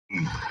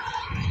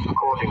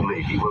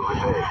accordingly he will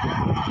repay.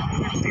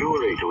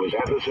 Fury to his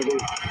adversary,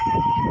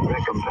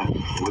 recompense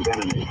to his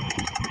enemy.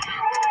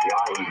 The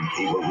island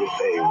he will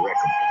repay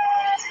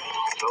recompense.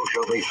 So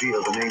shall they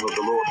fear the name of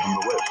the Lord from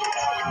the west,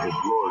 and his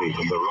glory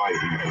from the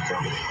rising of the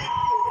sun.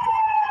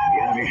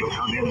 The enemy shall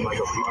come in like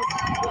a flood.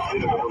 The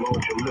Spirit of the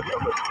Lord shall lift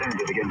up a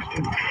standard against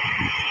him.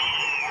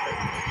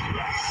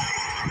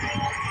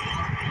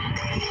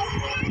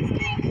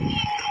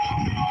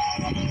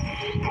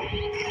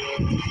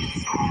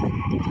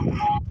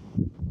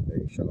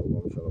 Hey,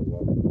 shalom,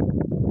 shalom.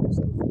 Yes,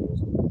 I'm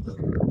almost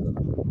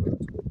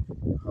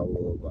how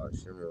about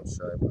Shem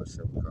Shai,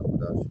 Hashem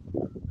Kamadash,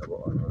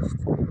 about honest,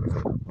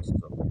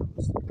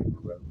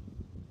 well,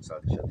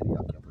 salvation to the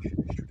Akim for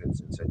the students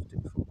inside to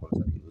take from calls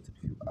and the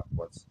few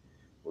upwards,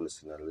 who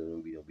listen and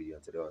learn be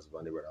obedient to the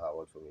husband, they were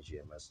Howard from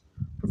GMS,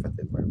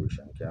 Prophetic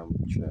Vibration Camp,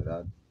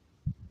 Trinidad,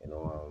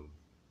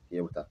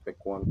 here with a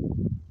quick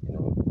one,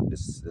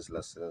 this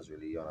lesson is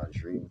really on a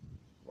dream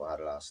we had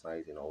last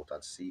night, out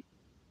at sea.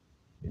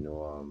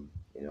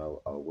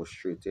 I'll go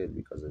straight to it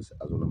because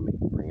I want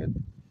to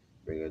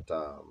bring it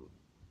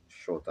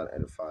short and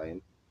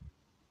edifying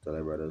to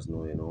let brothers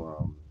know,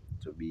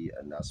 to be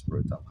in that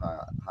spirit of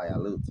high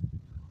alert.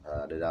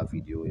 I did that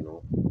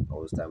video,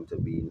 always time to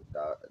be in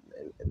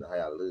the high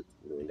alert,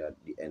 knowing that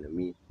the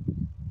enemy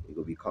it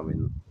will be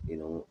coming,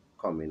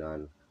 coming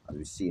on, as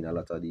we've seen a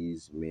lot of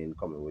these men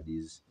coming with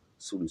these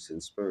seducing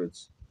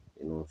spirits,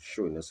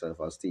 showing themselves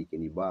as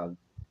taking the bag,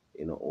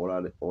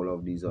 all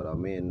of these other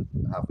men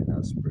having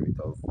that spirit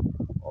of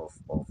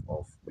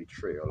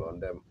betrayal on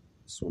them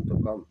soon to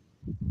come.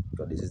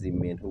 Because this is the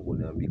men who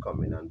will be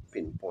coming and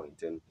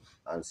pinpointing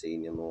and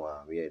saying,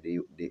 yeah,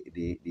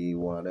 they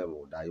one of them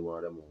or die one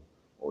of them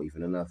or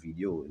even in a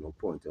video,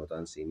 pointing out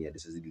and saying, yeah,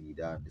 this is the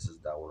leader, this is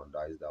that one, or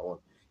that is that one.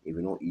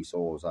 Even though Esau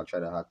also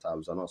tried to have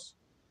tabs on us.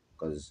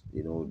 Because,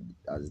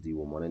 as the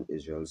woman in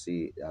Israel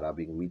say at a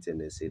big meeting,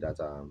 they say that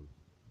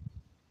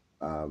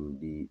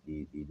the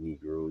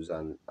Negroes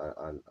and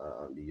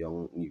the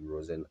young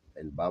Negroes in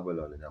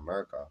Babylon in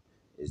America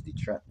is the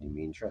threat, the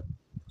main threat.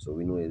 So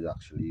we know it's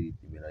actually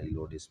the men the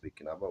Lord is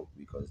speaking about,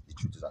 because the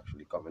truth is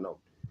actually coming out.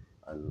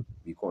 And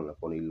we call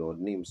upon the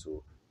Lord's name,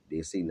 so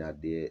they're saying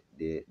that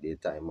their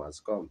time has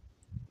come.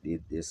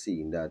 They're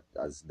seeing that,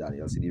 as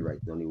Daniel said,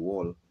 writing on the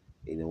wall,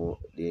 the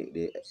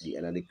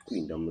end of the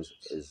kingdom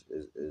is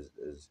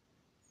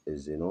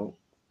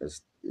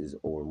is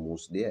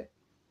almost there.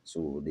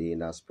 So they in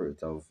that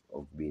spirit of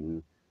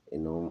being,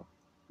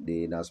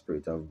 they in that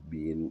spirit of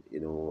being,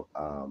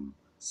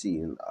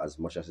 seeing as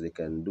much as they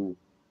can do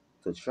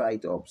to try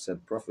to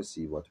upset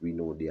prophecy. What we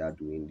know they are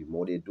doing, the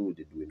more they do,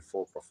 they're doing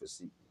for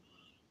prophecy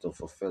to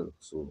fulfill.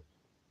 So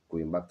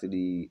going back to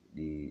the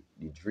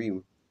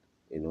dream,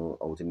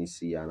 out in the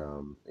sea, and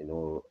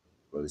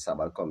well, the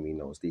Sabbath coming,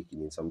 I was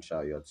taking in some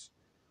chariots,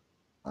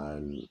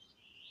 and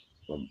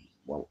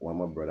one of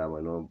my brother,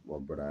 my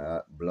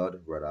brother,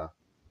 blood brother,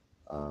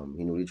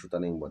 he know the truth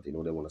and thing, but they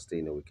want to stay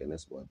in the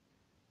wickedness. But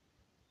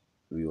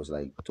we was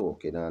like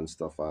talking and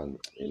stuff, and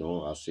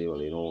I say,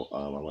 well,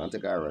 I'm gonna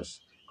take a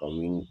rest, come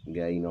in,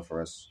 get enough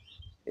rest,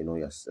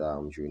 yes,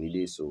 during the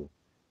day. So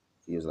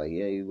he was like,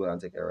 yeah, you go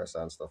and take a rest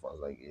and stuff. I was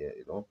like, yeah,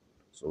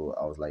 So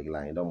I was like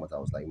lying down, but I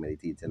was like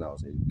meditating. I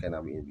was kind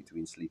of in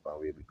between sleep and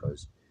wake,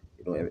 because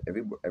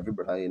every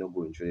brother,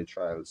 going through the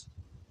trials,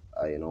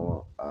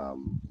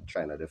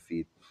 trying to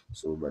defeat.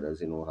 So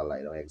brothers, I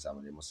lie down,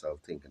 examining myself,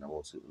 thinking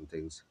about certain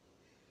things.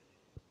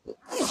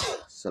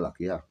 So like,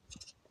 yeah.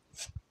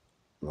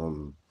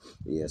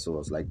 Yeah, so I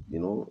was like,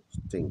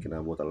 thinking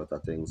about a lot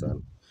of things,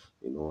 and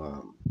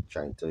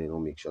trying to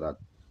make sure that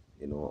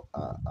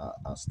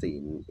I stay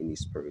in the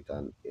spirit,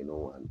 and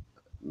and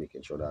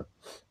making sure that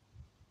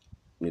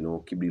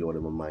keep the Lord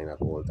in my mind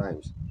at all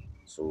times.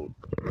 So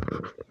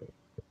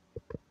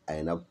I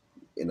end up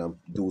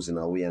dozing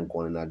away and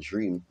going in a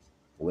dream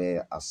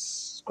where,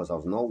 because I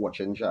was not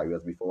watching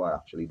chariots before I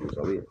actually dozed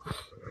away.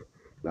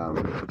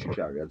 Two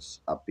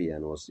chariots appear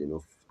and was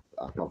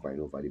hovering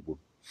over the boat,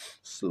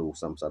 slow,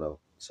 some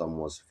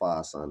was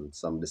fast, and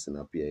some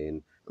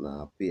disappearing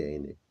and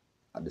appearing,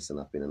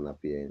 disappearing and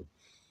appearing.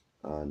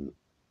 And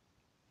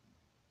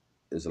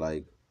it's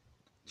like,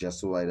 just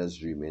so I was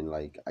dreaming,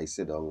 like I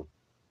sit down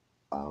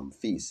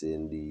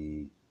facing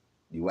the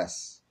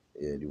west.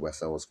 Yeah, the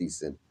west I was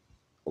facing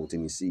out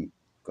in the sea,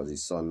 because the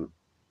sun,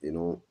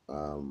 the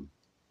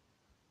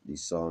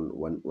sun,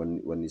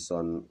 when the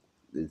sun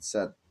it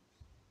set,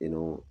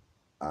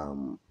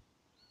 um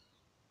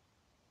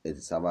it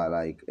is have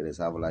like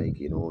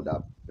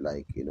that,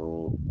 like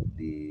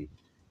the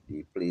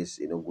place,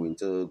 going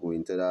to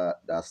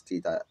that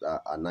state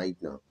at night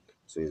now.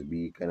 So it's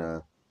be kind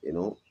of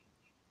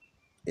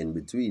in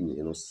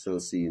between, still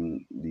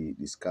seeing the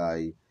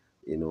sky,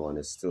 and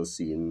it's still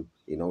seeing,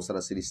 so I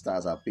see the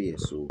stars appear.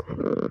 So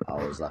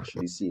I was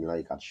actually seeing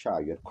like a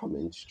chariot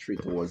coming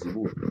straight towards the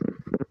boat,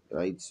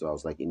 right? So I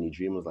was like, in the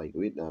dream, I was like,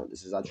 wait, now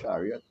this is a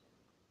chariot,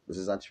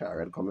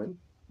 coming,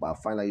 but I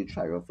find like the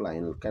chariot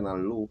flying kind of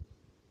low,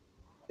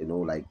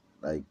 like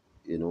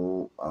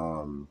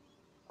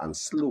and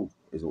slow.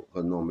 Is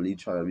normally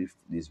chariot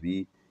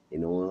be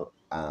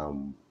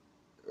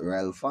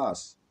real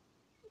fast.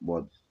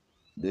 But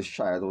this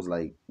chariot was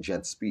like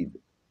jet speed.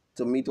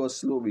 To me, it was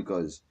slow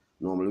because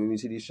normally when you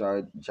see these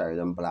chariot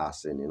and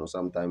blasting,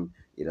 sometimes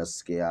it just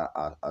scare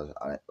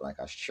like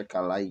a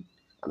trickle light,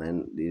 and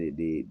then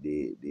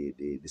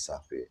they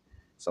disappear.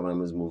 Some of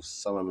them is move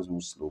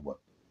slow, but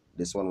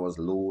this one was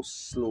low,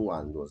 slow,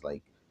 and was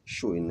like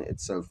showing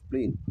itself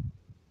plain.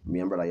 Me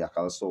and brother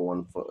Yakal saw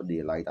one for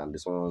daylight, and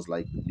this one was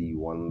like the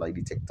one like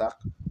the tic tac.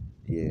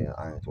 Yeah,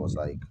 and it was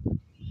like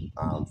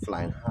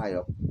flying high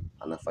up,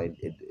 and if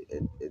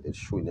it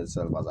showing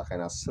itself as a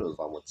kind of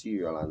silver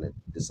material, and it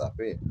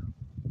disappeared.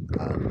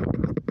 And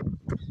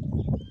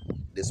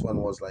this one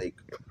was like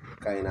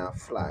kind of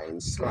flying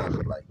slant,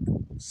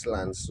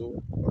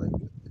 so like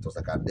it was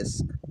like a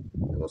disc.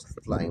 It was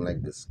flying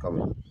like this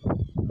coming.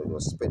 So it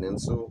was spinning,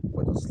 so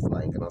but it was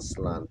flying kind of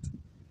slant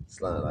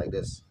like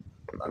this,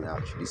 and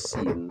actually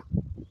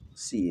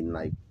seeing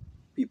like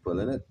people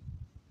in it.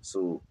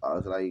 So I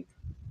was like,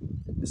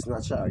 it's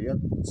not chariot.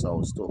 So I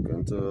was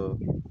talking to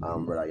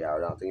Brother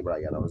Yardan. I think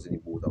Brother Yardan was in the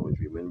boat. I was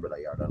dreaming. Brother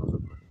Yardan was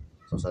with me.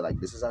 So I said like,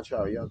 this is a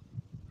chariot.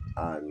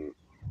 And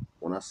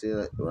when I say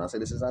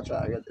this is a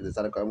chariot, it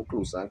started coming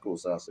closer and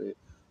closer. I say,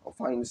 I'm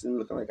finding this thing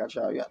looking like a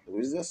chariot. Who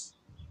is this?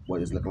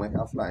 But it's looking like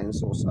a flying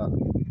saucer.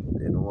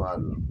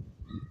 And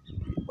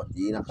but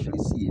you ain't actually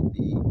seeing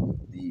the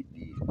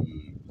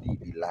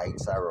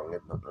lights around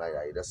it, nothing like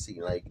that. You just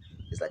seeing like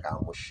it's like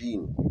a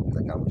machine. It's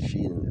like a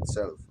machine in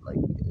itself. Like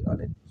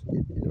and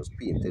it was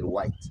painted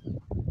white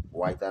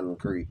and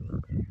gray.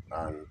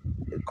 And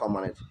it come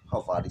and it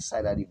hover at the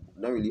side of the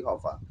not really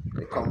hover.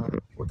 It come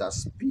with a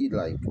speed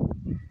like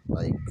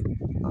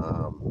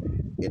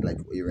it like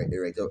it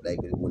right out like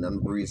when I'm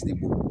brace the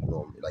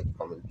boat, like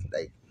coming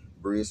like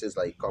braces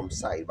like come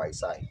side by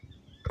side.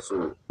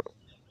 So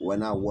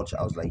when I watch,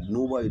 I was like,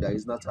 nobody, that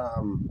is not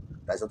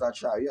a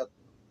chariot.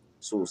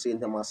 So same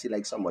time I see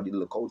like somebody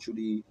look out through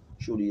the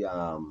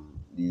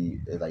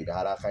like they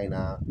had a kind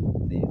of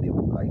they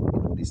like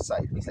this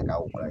side. It's like a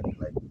like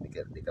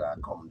they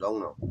can come down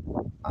now,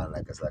 and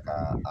like it's like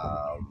a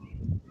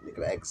they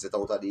can exit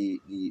out of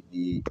the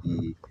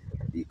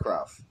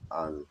craft.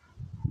 And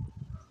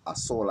I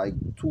saw like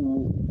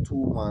two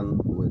man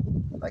with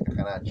like a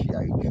kind of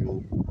GI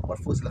Joe, but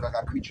first it looked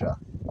like a creature.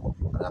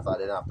 And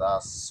after I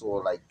saw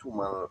like two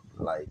man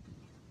like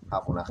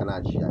have on a kind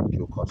of GI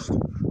Joe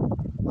costume,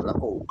 like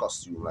a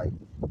costume like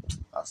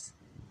as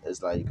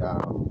it's like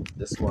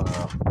this one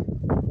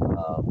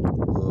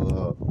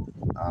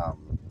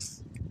um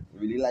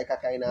really like a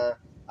kind of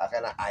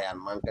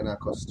Iron Man kind of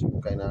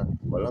costume, kind of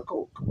well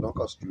not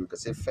costume,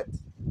 because it fit.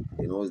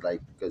 It's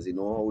like because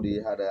how they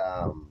had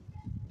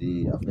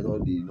the I forget how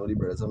the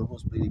brothers on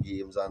who's play the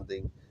games and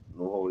thing.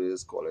 How they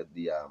just call it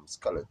the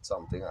skelet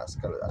something a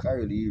skelet. I can't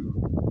really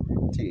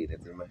retain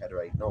it in my head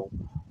right now,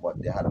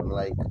 but they had on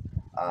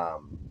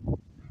um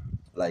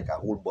like a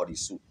whole body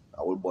suit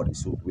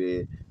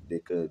where they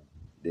could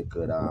they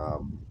could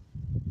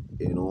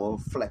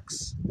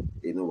flex,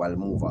 while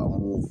move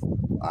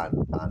and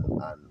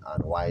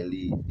while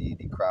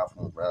the craft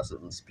move at a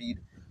certain speed,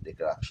 they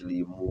could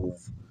actually move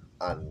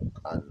and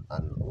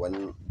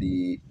when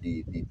the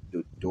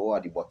door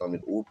at the bottom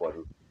is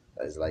open,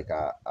 it's like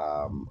a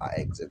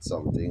exit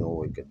something,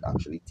 or it could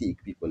actually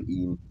take people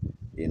in.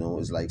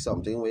 It's like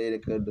something where they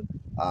could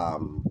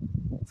um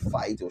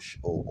fight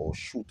or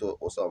shoot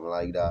or something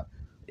like that.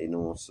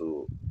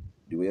 So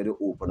the way they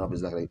open up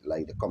is like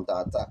they come to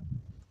attack.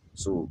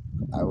 So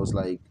I was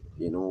like,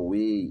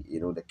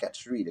 the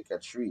catch three,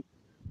 because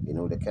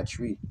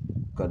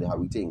how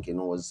we think,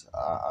 was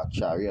a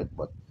chariot,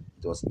 but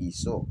it was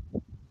Esau.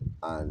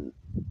 And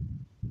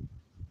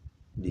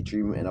the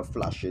dream ended up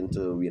flashing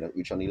to we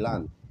reach on the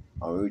land.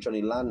 And when we reach on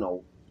the land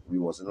now, we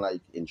wasn't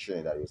like in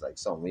Trinidad, it was like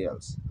somewhere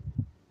else.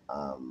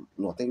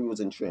 No, I think we was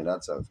in Trinidad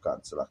itself,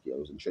 God, so lucky I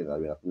was in Trinidad.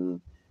 We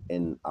were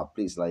in a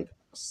place like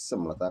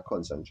similar to a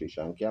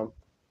concentration camp.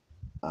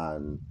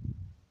 And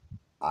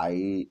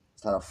I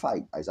started a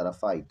fight,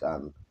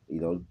 and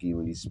give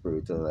me the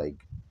spirit to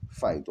like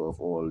fight off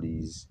all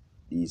these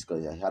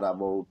because I had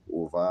about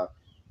over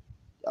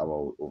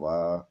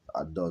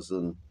a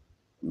dozen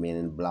men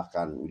in black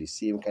and with the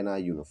same kind of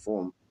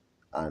uniform,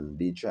 and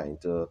they trying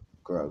to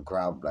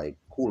grab like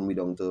hold me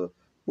down to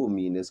put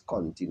me in this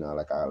container,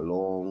 like a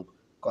long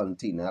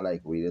container,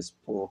 like where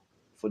just pour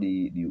for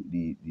the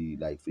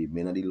like for the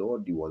men of the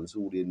Lord, the ones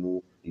who they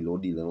know the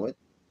Lord dealing with.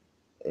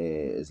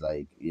 It's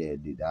like, yeah,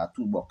 there are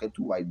two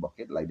white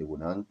bucket, like they would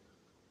not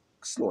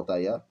slaughter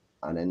you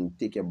and then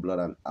take your blood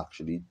and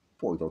actually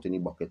pour it out in the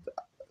bucket.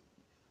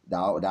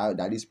 That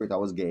is the spirit I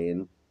was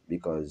getting,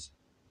 because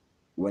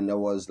when there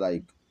was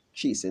like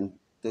chasing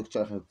to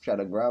try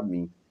to grab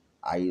me,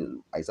 I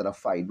sort of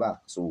fight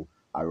back. So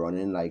I run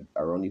in like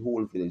around the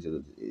whole village.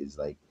 It's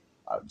like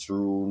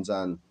drones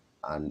and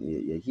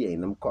you're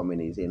hearing them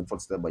coming. You're hearing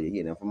footsteps, but you're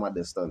hearing them from a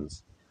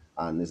distance.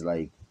 And it's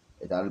like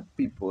it had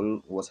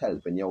people was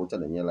helping you out,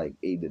 telling you like,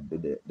 hey,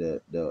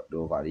 the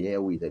over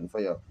there waiting for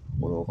you,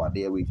 or over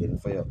there waiting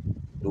for you.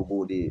 don't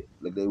go there.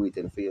 Like they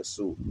waiting for you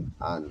so.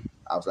 And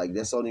I was like,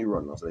 this only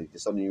run. I was like,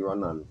 this only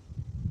run, and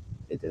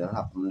it didn't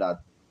happen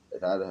that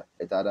it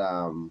had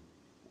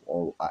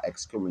or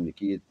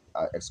excommunicate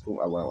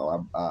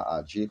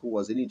Jake who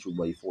was in each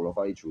but he fall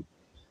off each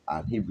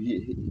and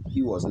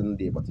he wasn't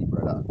there but he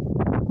brother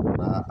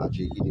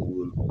Jake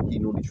he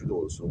know the truth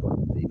also but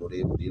they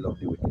love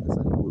the wickedness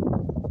and the good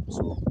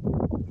so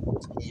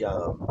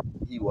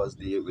he was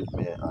there with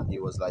me and he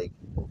was like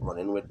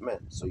running with me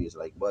so he's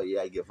like but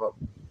yeah I give up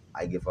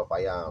I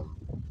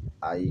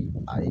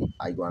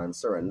go and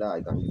surrender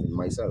I can give in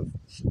myself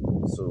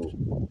so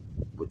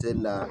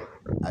within that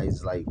I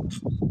was like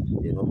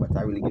but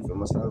I really give him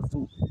myself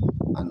too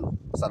and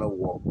start to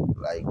walk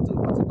like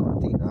towards the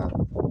container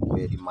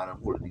where the man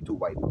holding the two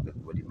white bucket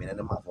where the men and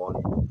them have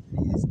on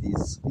these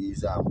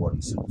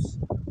body suits.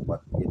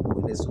 But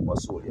when they super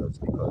soldiers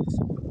because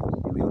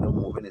the way they're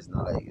moving is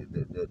not like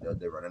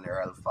they're running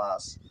real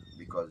fast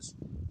because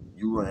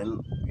you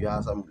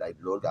have some like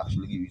Lord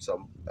actually give you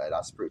some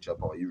that spiritual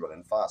power. You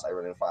running fast, I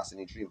running fast in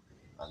the dream.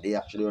 And they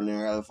actually running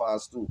real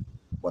fast too.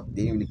 But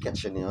they ain't really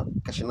catching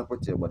up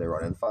with you, but they're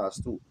running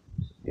fast too.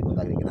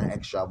 Like they get an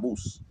extra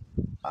boost.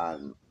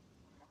 And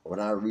when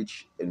I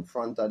reach in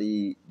front of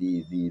the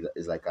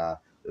it's like a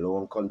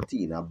long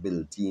container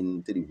built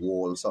into the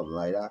wall, something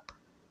like that.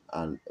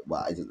 And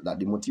but that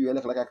the material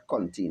look like a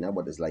container,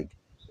 but it's like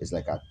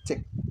a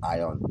thick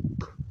iron,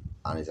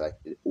 and it's like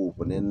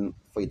opening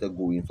for it to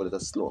go in for the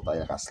slaughter,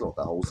 like a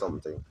slaughterhouse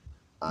something.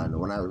 And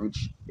when I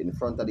reach in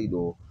front of the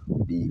door,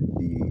 the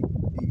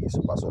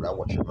super soldier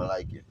watching me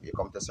like you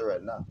come to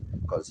surrender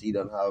because he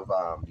don't have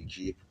the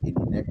jeep in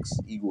the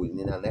next he going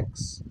in the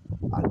next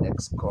and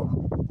next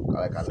come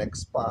like a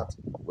next part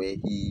where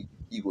he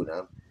go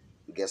down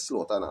get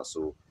slaughtered now.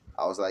 So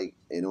I was like,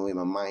 in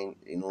my mind,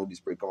 the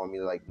spirit come on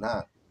me like,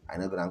 nah, I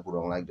not gonna go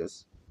down like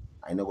this.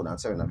 I not gonna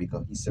surrender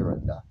because he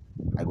surrender.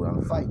 I go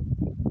down fight.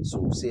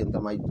 So same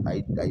time I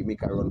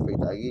make a run for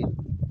it again.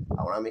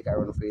 And when I make a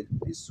run for it,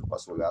 this super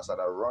soldier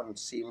started to run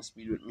same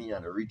speed with me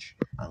and reach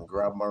and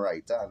grab my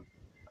right hand.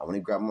 And when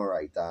he grabbed my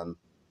right hand,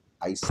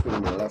 I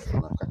swing my left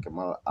and I crack him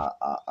a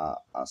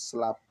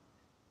slap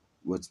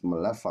with my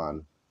left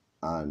hand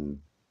and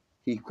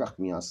he cracked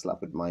me a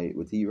slap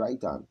with his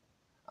right hand.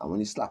 And when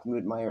he slapped me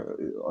with my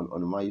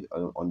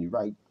on the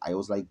right, I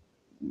was like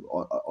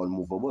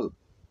unmovable.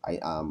 I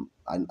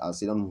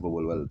said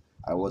unmovable. Well,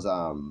 I was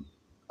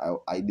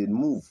I didn't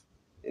move.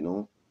 You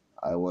know,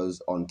 I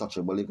was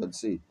untouchable. You could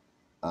say.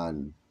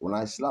 And when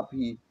I slapped,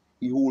 he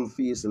whole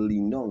face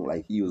leaned down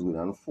like he was going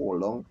to fall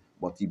down,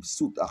 but his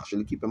suit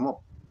actually keep him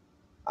up,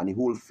 and the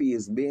whole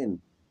face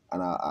bend.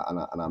 And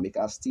I make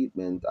a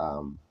statement.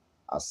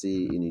 I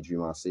say in a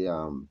dream, I say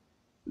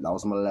that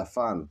was my left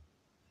hand,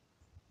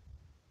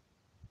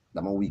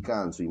 that my weak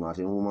hand. So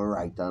imagine what my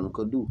right hand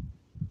could do.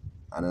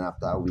 And then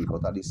after I wake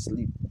out of the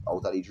sleep,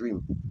 out of the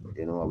dream,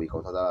 I wake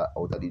out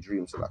of the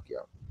dream, so like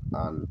yeah.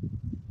 And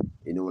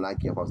when I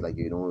came up, I was like,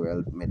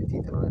 well,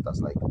 meditating on it. I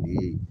was like,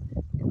 hey,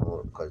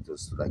 because it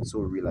was like so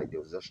real, like they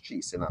was just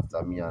chasing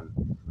after me, and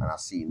I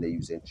seen they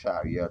using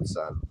chariots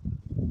and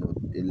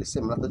it's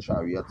similar to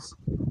chariots,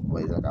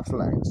 but it's like a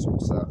flying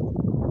saucer.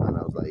 And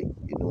I was like,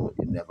 you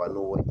never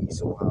know what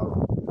Esau have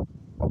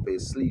up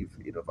his sleeve.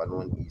 You never know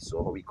when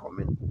Esau how he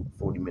coming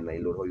for the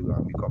midnight load, how you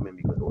gonna be coming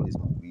because all these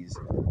movies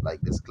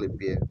like this clip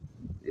here,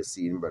 you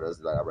seeing brothers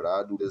like brother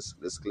I do this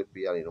clip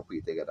here and put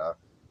it together.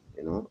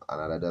 And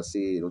I just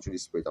say, through the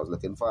spirit, I was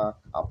looking for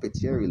a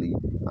picture really,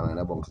 and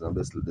I bounced on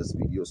this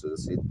video, so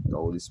this is the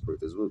Holy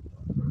Spirit as well.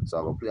 So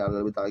I'm gonna play a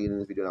little bit again in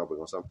this video, and I'll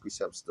bring on some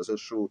precepts just to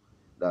show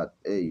that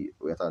hey,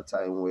 we're at a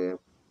time where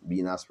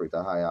being a spirit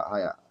are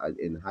higher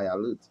in high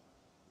alert,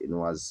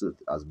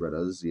 as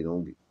brothers,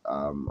 and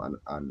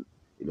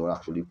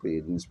actually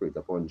prayed in the spirit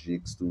upon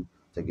jigs to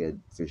get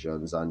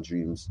visions and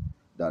dreams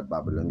that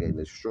Babylon getting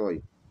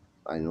destroyed.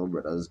 I know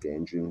brothers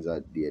getting dreams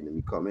that the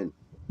enemy coming.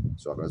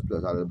 So I'm going to play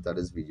a little bit of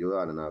this video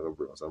and then I'm going to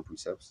bring on some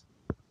precepts.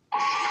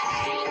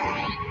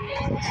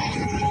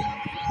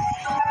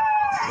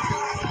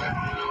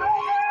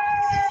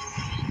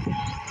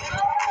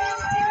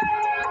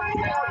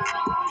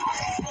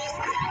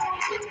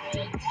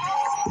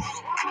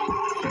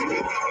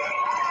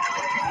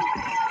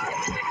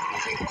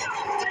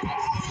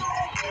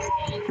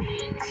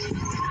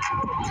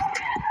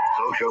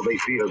 So shall they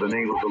fear the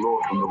name of the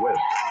Lord from the west,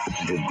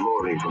 and his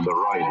glory from the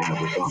rising of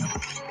the sun.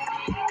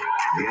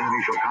 The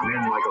enemy shall come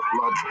in like a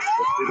flood.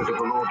 The Spirit of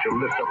the Lord shall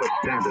lift up a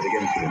standard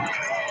against him.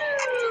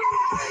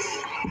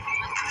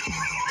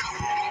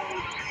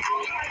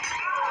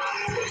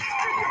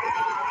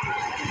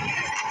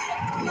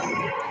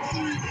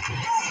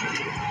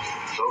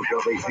 So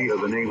shall they fear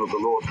the name of the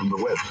Lord from the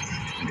west,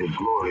 and his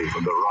glory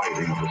from the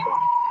rising of the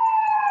sun.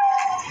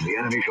 The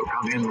enemy shall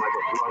come in like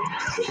a flood.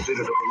 The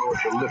Spirit of the Lord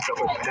shall lift up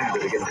a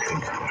standard against him.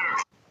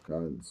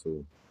 So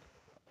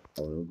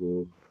I want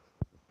to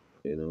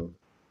go,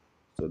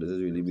 so this is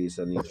really based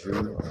on the dream.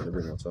 I'm going to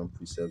bring out some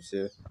precepts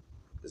here.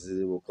 This is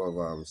the book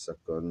of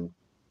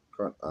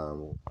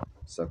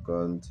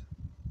Second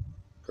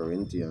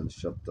Corinthians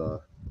chapter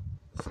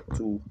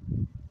 2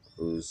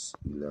 verse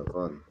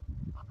 11.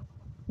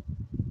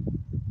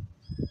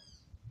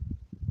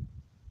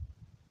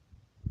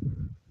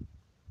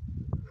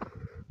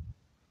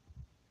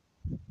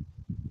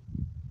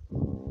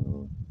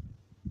 Mm,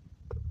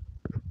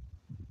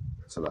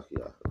 so like,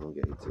 yeah, I don't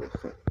get it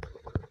here.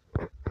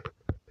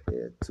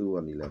 Yeah, 2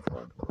 and 11.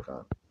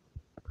 Okay.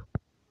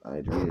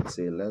 I'd read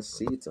say, lest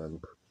Satan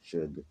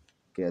should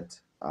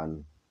get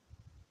an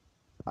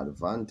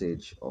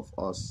advantage of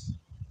us,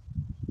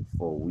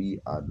 for we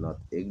are not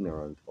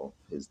ignorant of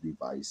his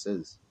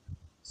devices.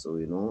 So,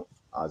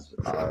 as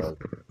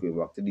going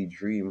back to the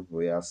dream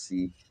where I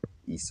see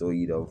Esau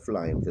either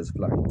flying with his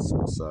flying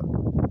saucer,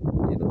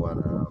 and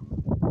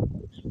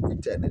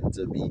pretending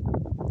to be,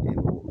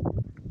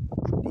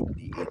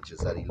 the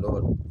angels of the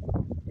Lord.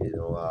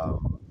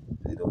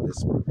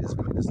 This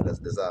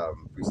precept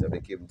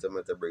that came to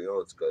me to bring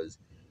out, because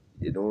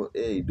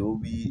hey,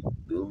 don't be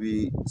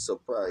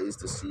surprised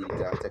to see the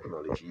kind of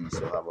technology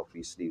so have up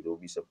his sleeve.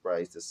 Don't be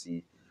surprised to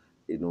see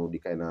the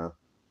kind of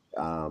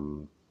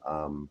um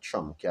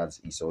trump cards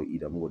Esau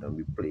Edom going to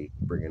be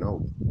bringing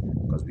out,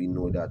 because we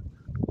know that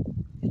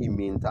his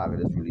main target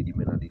is really the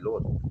men of the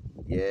Lord.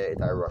 Yeah,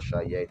 it's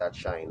Russia, yeah, it's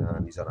China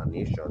and these other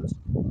nations,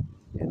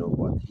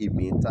 but his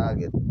main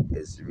target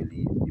is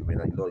really the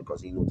men of the Lord,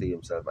 because he know to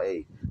himself,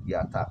 hey, he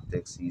has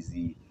tactics, his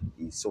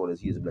sword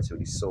is, he is blessed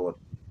with his sword,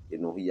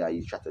 he has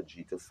his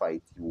strategy to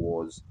fight the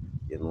wars,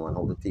 and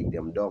how to take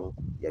them down.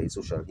 He has his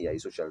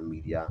social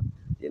media,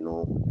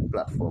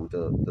 platform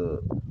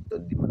to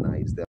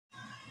demonize them,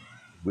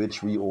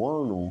 which we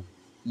all know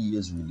he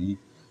is really,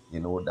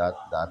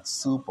 that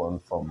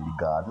serpent from the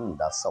garden,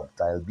 that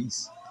subtle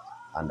beast.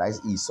 And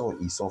that's Esau.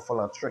 Esau full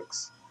of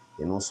tricks,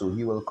 so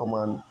he will come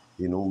and,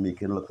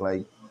 make it look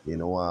like,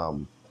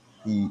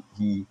 he,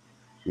 he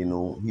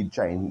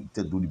trying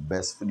to do the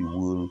best for the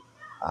world,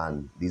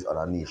 and these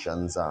other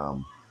nations,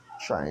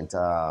 trying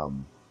to,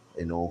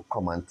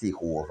 come and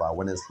take over,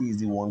 when he's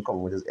the one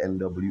coming with his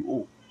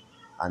NWO.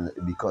 And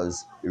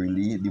because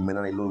really the men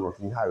are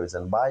working highways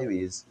and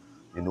byways,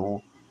 you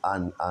know,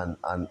 and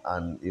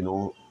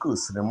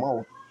cursing them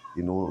out,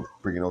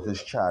 bringing out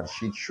his charge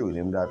sheet, showing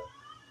him that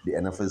the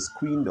end of his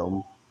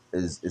queendom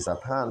is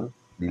at hand.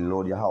 The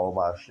Lord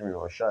Yahweh Hashem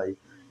Shai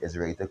is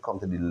ready to come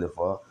to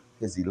deliver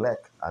his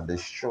elect and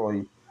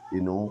destroy,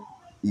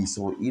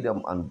 Esau,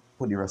 Edom, and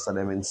put the rest of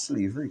them in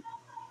slavery.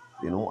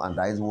 And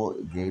that is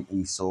what gave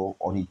Esau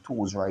on his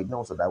toes right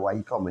now. So that's why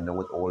he coming in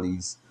with all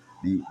these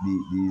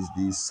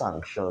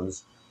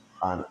sanctions,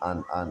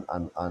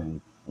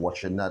 and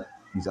watching that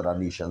these other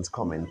nations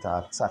coming to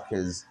attack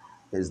his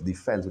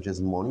defense, which is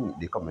money.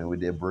 They come in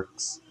with their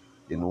bricks,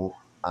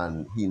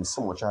 and he in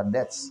so much of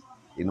debts.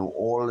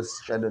 All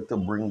is trying to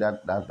bring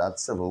that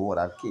civil war,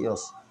 that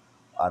chaos.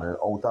 And then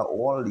out of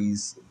all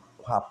these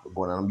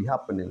going to be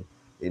happening,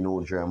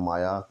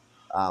 Jeremiah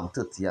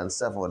 30 and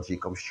 7,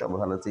 Jacob's trouble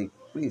going to take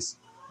place.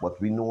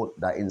 But we know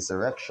that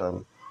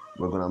insurrection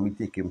we're going to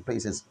be taking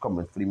place is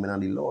coming for the men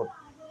of the Lord.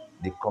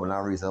 They come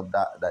and raise up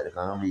that they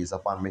can raise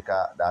up and make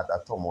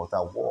that tumult,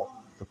 a war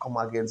to come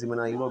against the men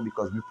of the Lord,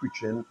 because we're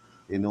preaching,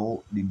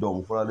 the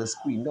downfall of this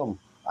queendom.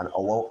 And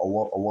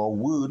our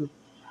word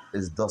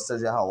is thus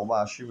says Yahweh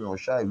Hashem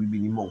Shai, we be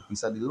the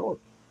mouthpiece of the Lord,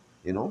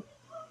 you know.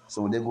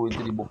 So they go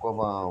into the book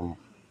of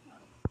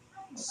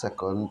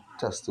Second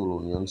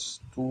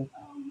Thessalonians 2,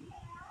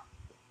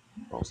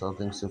 or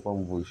something, say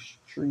from verse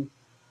 3.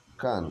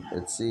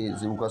 It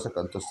says in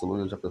Second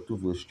Thessalonians chapter 2,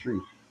 verse 3,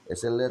 it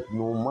says, let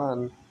no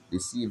man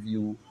deceive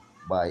you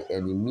by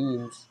any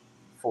means,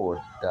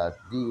 for that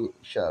they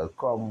shall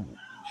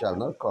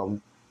not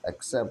come,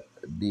 except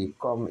they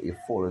come a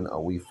falling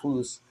away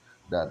first,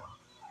 that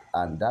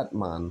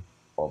man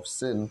of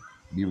sin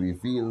be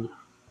revealed,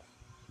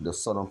 the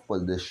son of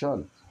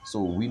perdition.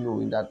 So we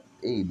know that,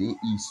 hey, they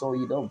Esau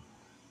Edom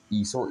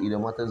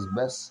at his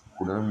best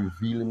couldn't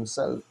reveal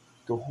himself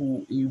to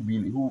who he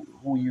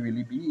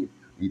really be,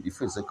 the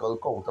physical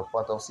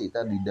counterpart of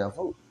Satan, the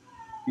devil.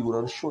 He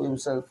wouldn't show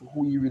himself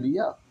who he really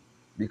are,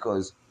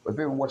 because if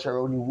you watch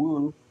around the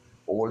world,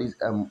 all these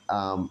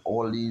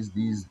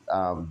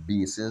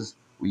bases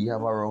we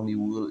have around the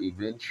world,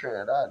 even in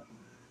Trinidad,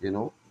 you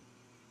know,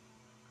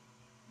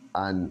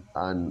 and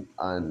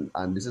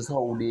this is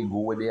how they go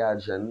with their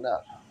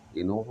agenda.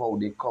 How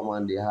they come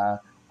and they have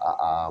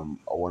I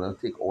want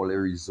to take all the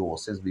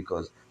resources,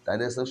 because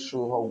that is to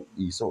show how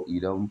Esau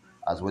Edom,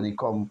 as when he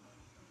come,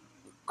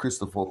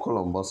 Christopher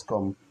Columbus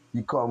come,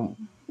 he come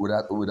with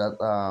that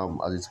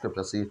as the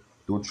scripture say,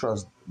 don't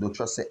trust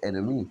the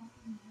enemy,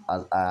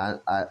 as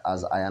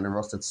iron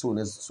rusted, so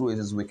is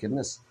his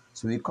wickedness.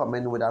 So he come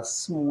in with that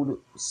smooth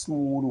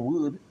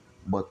word,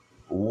 but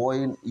war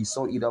in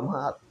Esau Edom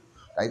heart.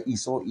 Right?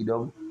 Esau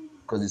Edom,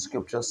 because the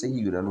scripture say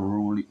he gonna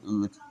rule the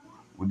earth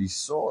with his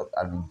sword,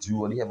 and the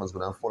dew of the heavens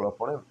gonna fall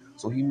upon him.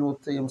 So he know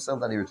to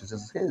himself that the earth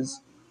is his,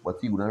 but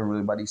he gonna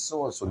rule by the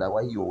sword. So that's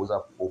why he always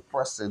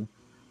oppressing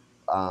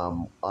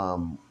um,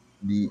 um,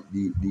 the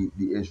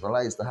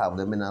Israelites, to have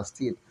them in a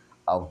state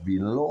of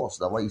being lost.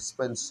 That's why he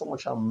spends so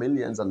much on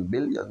millions and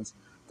billions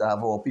to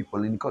have our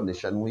people in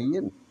condition we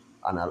in,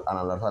 and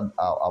a lot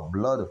of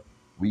blood.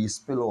 we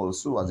spill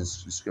also, as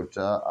the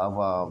scripture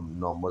of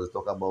Numbers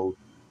talk about,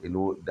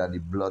 that the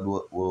blood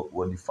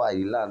will defy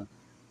the land.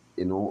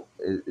 Yeah,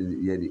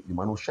 the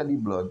man who shed the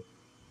blood,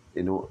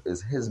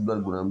 is his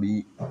blood gonna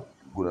be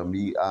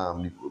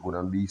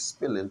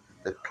spilling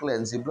to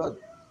cleanse the blood.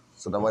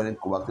 So that why they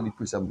go back to the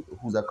priest,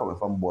 who's that coming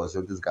from, boys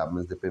of these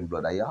garments dipping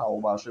blood. I how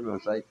about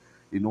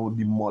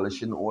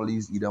demolishing all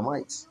these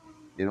Edomites,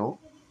 you know,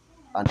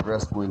 and the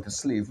rest going to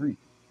slavery.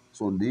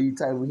 So the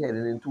time we're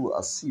heading into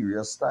a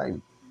serious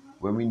time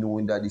when we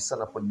knowing that the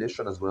son of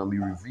perdition is going to be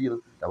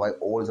revealed, that why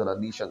all these other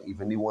nations,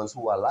 even the ones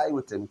who ally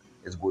with him,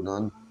 is going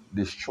to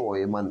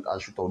destroy him and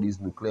shoot out these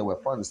nuclear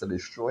weapons to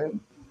destroy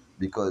him,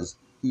 because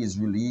he is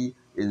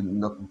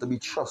nothing to be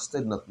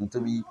trusted, nothing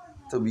to be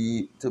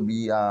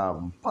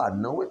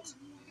partnered with,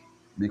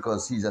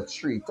 because he's a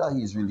traitor.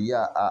 He's really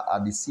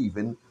a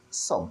deceiving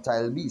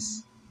subtile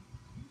beast,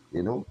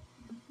 you know.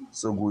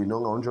 So going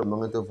on, I jump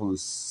down into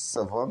verse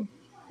 7.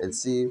 It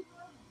say,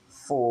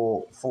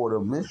 for the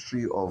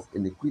mystery of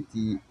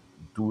iniquity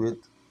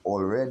doeth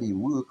already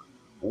work,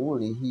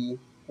 only he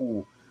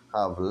who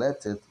have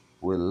let it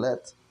will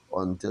let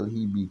until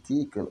he be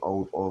taken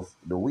out of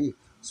the way.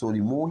 So the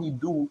more he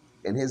do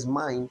in his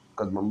mind,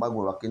 because remember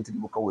going back into the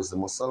book of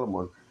Wisdom of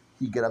Solomon,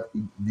 he get a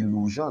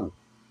delusion.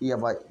 He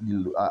have a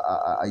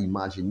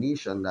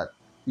imagination that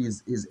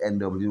his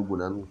NW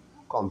gonna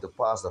come to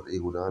pass, that he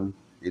gonna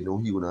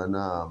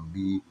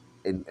be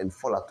in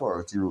full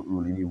authority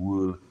ruling the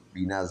world,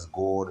 being as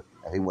God,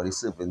 everybody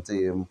serving to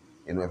him,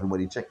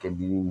 everybody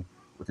checking in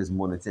with his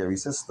monetary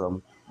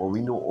system. But we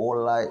know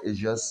all that is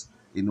just,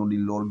 the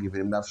Lord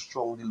giving him that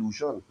strong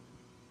delusion.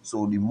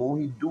 So the more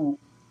he do,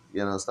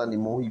 you understand, the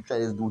more he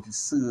tries to do with his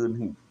sword,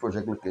 he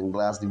project looking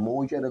glass, the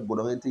more he try to go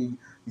down into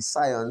the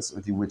science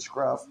with the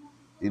witchcraft,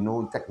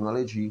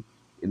 technology,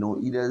 he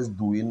is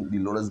doing, the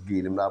Lord is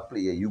giving him that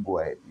play. Yeah, you go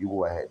ahead, you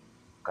go ahead.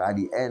 'Cause at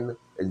the end,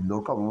 it's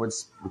not coming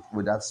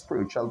with that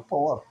spiritual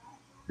power.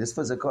 This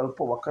physical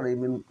power can't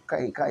even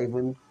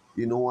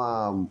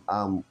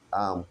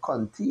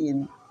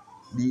contain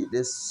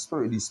the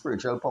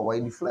spiritual power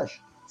in the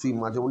flesh. So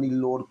imagine when the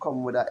Lord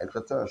come with that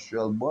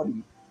extraterrestrial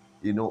body,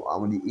 and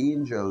with the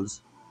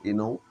angels, and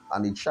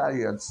the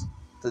chariots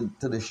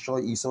to destroy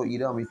Esau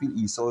Edom. If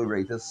Esau is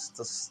ready to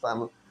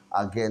stand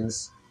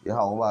against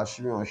Yahweh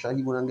Shemosha,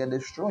 he gonna get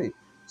destroyed.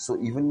 So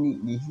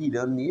even the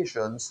heathen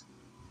nations,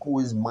 who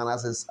is man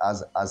as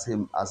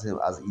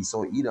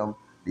Esau Edom,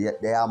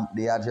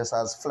 they are just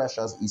as flesh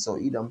as Esau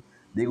Edom.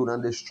 They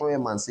gonna destroy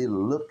him and say,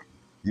 look,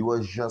 you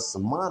was just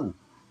man.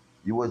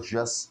 You was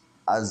just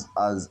as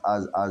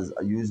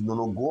you is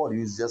no God.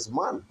 You is just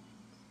man.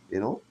 You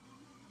know,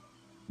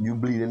 you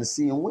bleed in the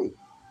same way.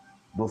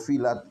 Don't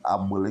feel that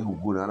I'm willing to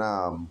go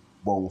and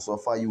bounce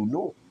off of you.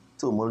 No.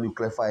 Thermal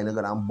nuclear fire is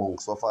gonna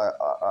bounce off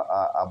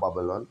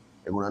Babylon.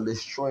 They're gonna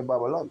destroy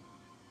Babylon.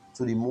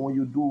 So the more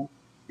you do,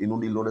 the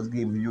Lord is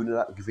giving you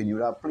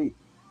that play,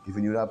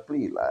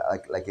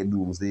 like a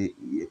doomsday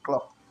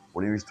clock.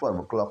 When it reaches 12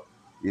 o'clock,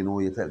 you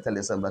tell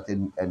yourself that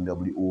in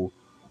NWO,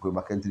 go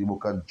back into the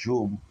book of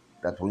Job,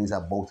 that when he's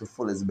about to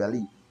fill his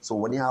belly. So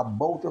when you're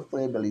about to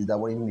fill your belly, is that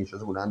when the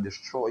nations are going to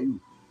destroy you.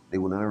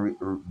 They're going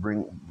to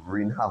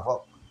bring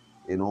havoc,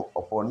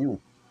 upon you.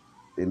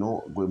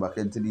 Going back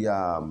into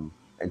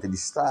the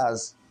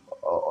stars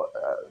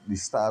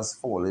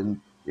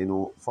falling,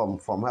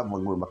 from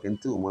heaven, going back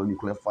into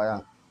nuclear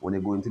fire. When they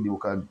go into the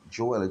book of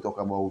Joel, they talk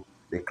about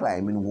the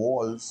climbing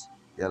walls.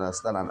 You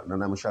understand? And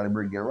then I'm trying to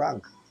bring your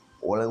rank.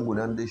 All I'm going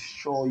to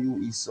destroy you,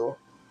 Esau.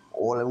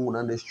 All I'm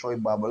going to destroy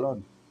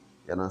Babylon.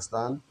 You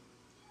understand?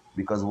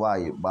 Because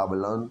why?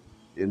 Babylon,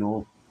 you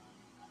know,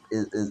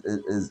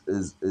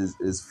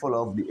 is full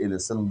of the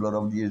innocent blood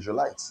of the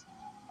Israelites.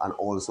 And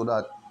also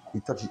that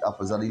he touched the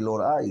apples of the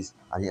Lord's eyes,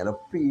 and he had to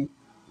pay,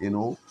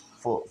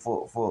 for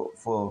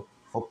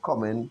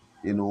coming,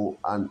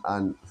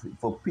 and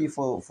for pay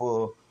for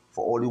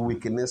all the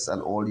wickedness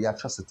and all the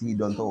atrocity he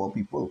done to our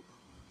people.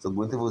 So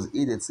going to verse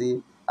 8, it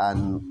say,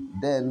 and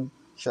then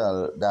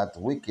shall that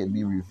wicked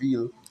be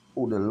revealed,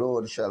 who the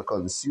Lord shall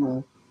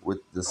consume with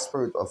the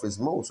spirit of his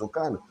mouth.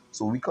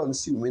 So we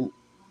consuming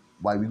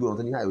while we go out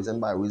on the highways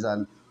and byways,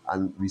 and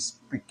we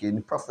speak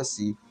in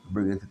prophecy,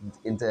 bring it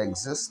into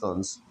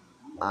existence,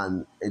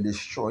 and it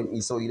destroying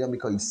Esau Edom,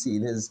 because he's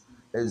seeing his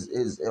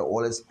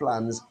all his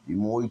plans. The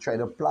more he try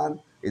to plan,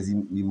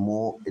 the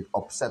more it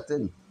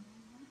upsetting.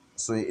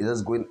 So it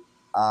is going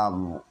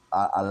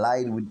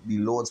aligned with the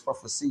Lord's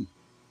prophecy,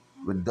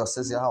 with thus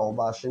says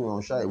Yahweh Hashem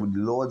Yahushai, with the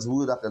Lord's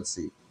word, I can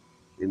say,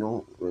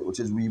 which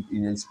is we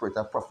in the spirit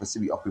of prophecy,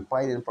 we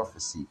occupied in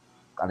prophecy,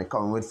 and it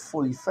come with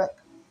full effect.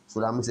 So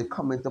that means it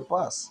come into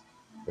pass,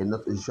 and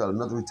it shall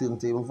not return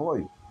to him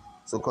void.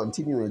 So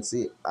continue and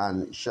say,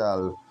 and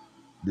shall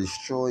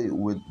destroy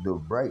with the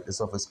brightness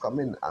of his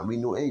coming. And we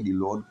know, hey, the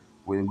Lord,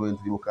 when you go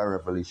into the book of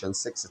Revelation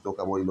 6, it talk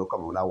about the Lord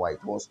coming with a white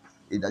horse.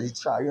 It does his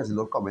chariots, the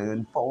Lord coming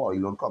in power,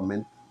 the Lord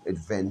coming with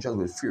vengeance,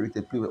 with fury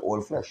to play with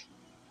all flesh.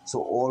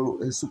 So all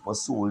his super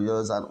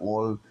soldiers and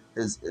all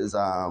his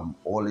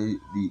all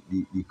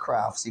the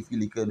crafts, if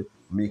he could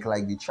make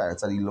like the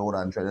chariots of the Lord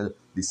and try to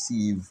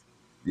deceive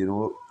you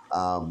know,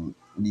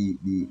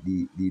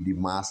 the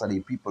mass of the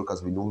people,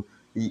 because we know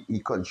he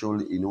control,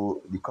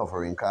 the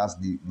covering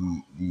cast,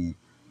 the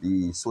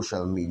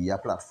social media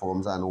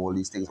platforms and all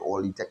these things,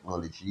 all the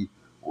technology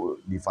or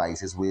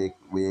devices where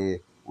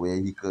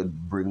he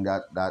could bring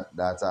that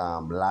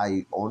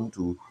lie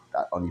onto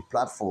that on the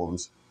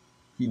platforms.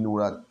 He know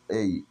that,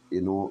 hey,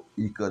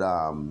 he could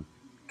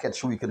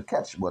catch who he could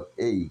catch, but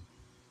hey,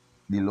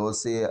 the Lord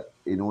say,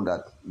 that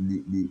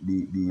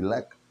the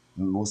elect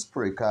no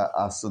spirit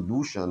a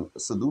seducing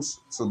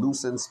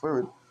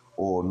spirit,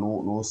 or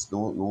no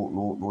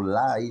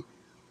lie,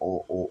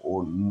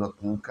 or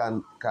nothing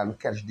can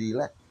catch the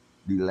elect.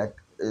 The elect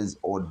is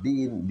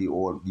ordained, the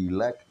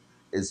elect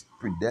is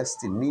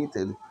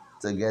predestinated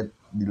to get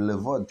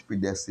delivered,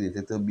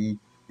 predestinated to be,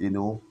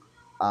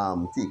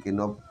 taken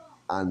up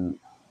and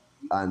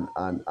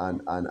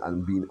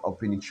being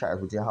up in the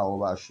chart with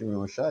Yahweh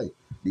Hashem Shai.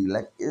 The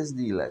elect is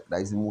the elect.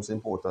 That is the most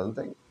important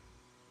thing.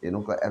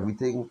 Because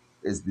everything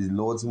is the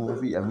Lord's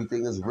movie.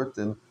 Everything is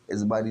written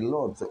is by the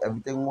Lord. So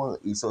everything what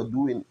Esau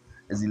doing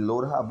is the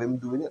Lord have him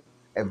doing it.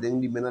 Everything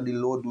the men of the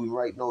Lord doing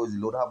right now is the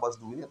Lord have us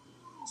doing it.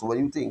 So when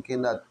you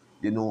thinking that,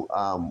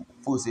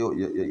 first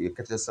you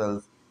catch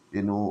yourself,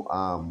 you know,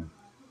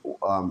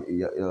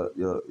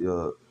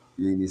 you're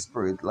in the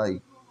spirit,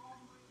 like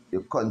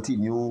you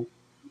continue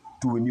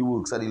doing the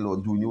works of the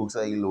Lord, doing the works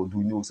of the Lord,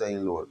 doing the works of the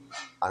Lord.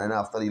 And then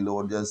after the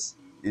Lord just,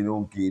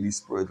 gave the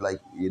spirit, like,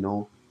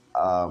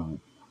 um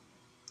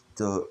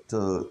to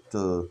to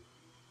to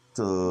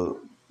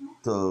to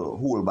to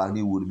hold back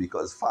the wood,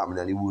 because famine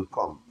and the wood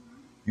come.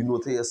 You know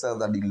to yourself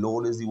that the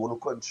Lord is the one who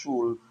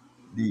control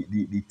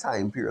the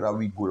time period that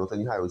we go out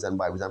on the highways and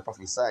byways and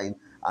prophesying,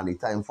 and the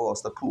time for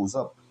us to close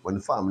up when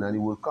the famine and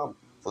the wood come.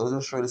 So let's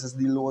just show this is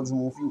the Lord's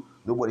movie.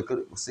 Nobody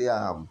could say,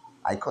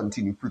 I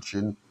continue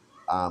preaching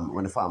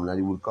when the famine and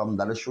the wood come.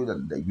 That is show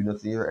that you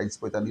not hear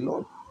expect of the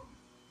Lord.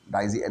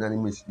 That is the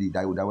enemy.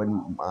 That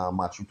when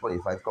Matthew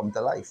 25 come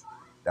to life.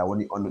 That when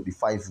the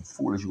five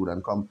foolish would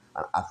and come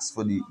and ask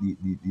for the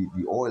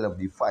oil of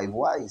the five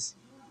wise.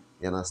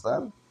 You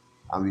understand?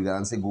 And we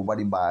can say go by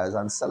the buyers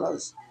and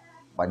sellers,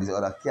 by these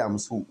other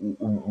camps who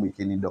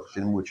making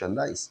induction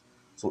merchandise.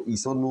 So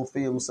Esau know for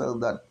himself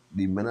that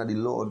the men of the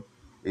Lord,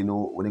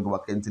 when they go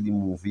back into the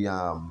movie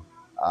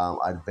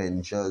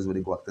adventures, when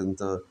they go back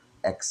into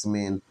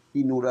X-Men,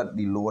 he know that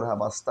the Lord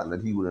have a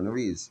standard he wouldn't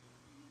raise.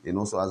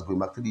 So as going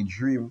back to the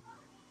dream,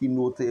 he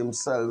know to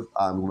himself,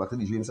 go back to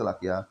the dream, so like,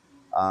 yeah,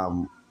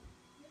 um,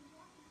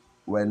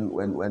 when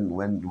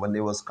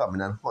they was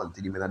coming and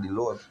hunting him in the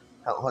Lord,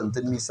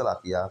 hunting me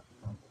Salakia,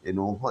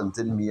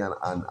 hunting me and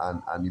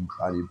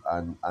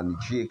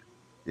Jake,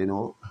 you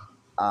know,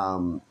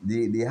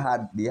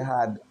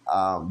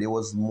 there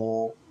was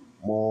more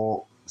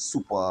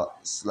super,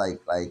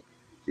 like like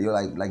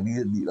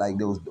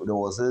there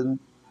wasn't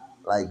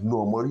like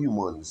normal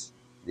humans,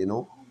 they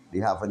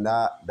having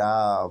that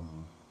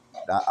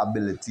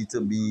ability to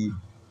be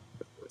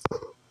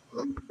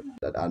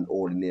that an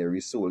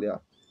ordinary soul, yeah,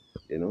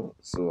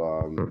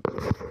 so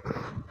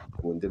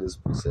going to this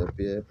precept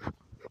here,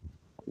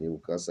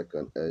 New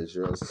Second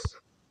Ezra's,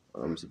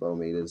 see if I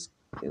made this,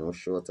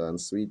 short and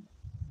sweet.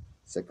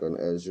 Second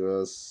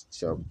Ezra's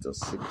chapter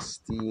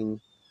 16,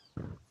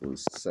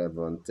 verse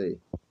 70.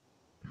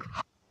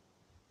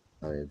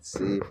 And it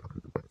say,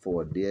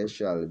 for there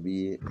shall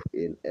be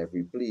in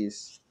every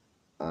place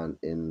and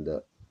in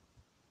the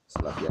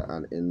Slovakia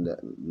and in the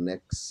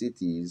next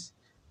cities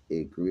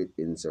a great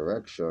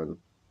insurrection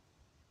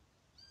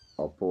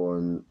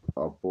upon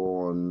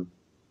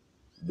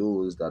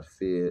those that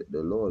fear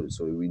the Lord.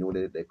 So we know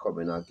that they're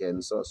coming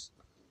against us.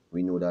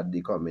 We know that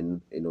they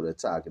coming, the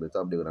attack in the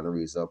top, they're gonna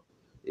raise up,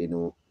 you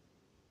know,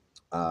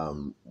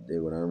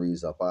 they're gonna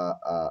raise up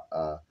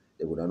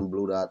they're gonna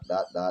blow that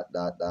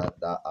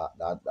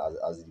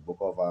as the book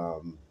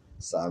of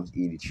Psalms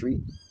 83.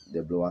 They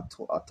blow a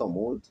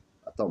tumult,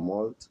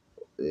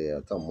 yeah,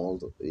 a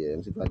tumult, yeah, let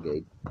me see if I get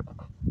it.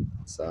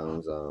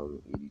 Psalms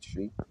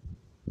 83.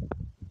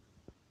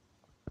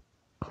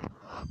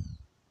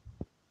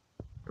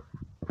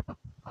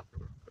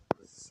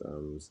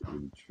 Psalms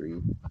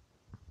 83.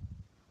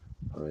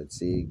 And it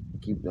say,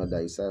 keep not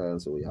thy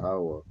silence, O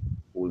Yahweh,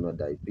 hold not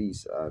thy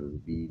peace,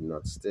 and be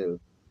not still,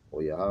 O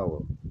Yahweh.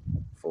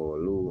 For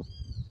lo,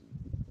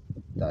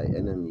 thy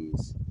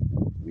enemies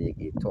make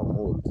a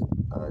tumult,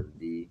 and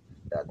they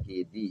that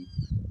hate thee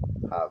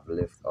have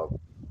lift up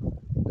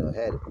the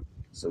head.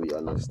 So we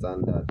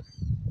understand that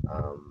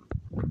um,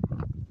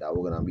 that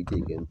we're gonna be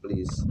taking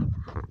place,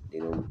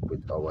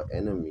 with our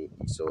enemy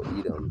Esau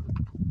Edom,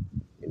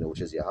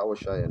 which is Yahweh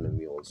Shai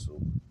enemy also,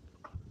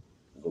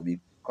 go be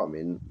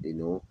coming,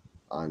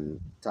 and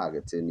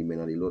targeting the men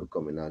of the Lord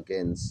coming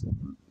against,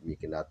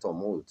 making that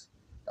tumult,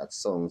 that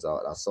song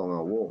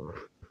of war.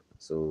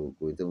 So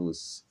going to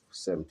verse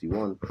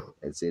 71,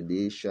 it said,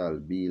 they shall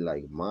be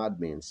like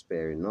madmen,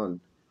 sparing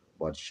none,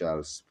 but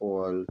shall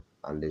spoil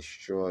and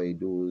destroy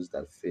those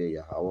that fear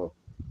Yahweh.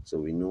 So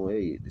we know,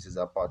 hey, this is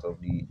a part of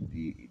the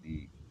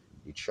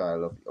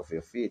trial of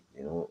your faith,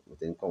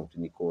 within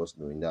counting the course,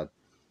 knowing that,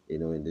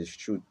 in this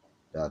truth,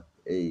 that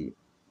hey,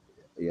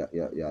 you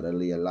had to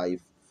lay a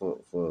life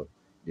for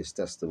this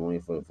testimony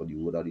for the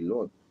word of the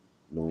Lord,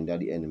 knowing that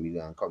the enemy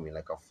gonna come in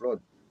like a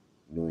flood,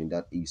 knowing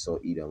that Esau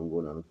Edom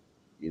gonna,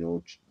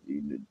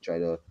 try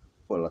to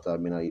put a lot of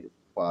men,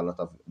 put a lot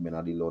of men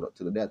of the Lord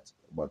to the death.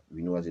 But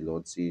we know as the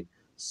Lord say,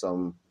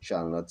 some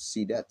shall not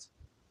see that.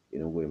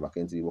 Going back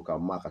into the book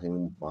of Mark, I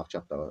think Mark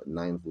chapter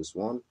 9, verse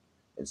 1,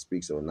 it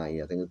speaks of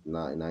 9, I think it's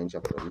 9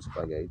 chapter, let me see if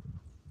I get it.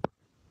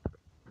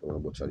 I want to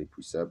butcher the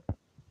precept.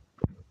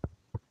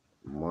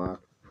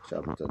 Mark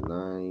chapter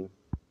 9,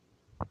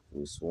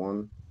 verse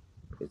 1.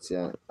 It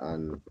said,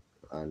 and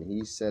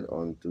he said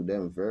unto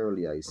them,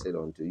 verily I said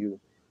unto you,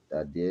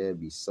 that there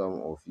be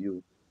some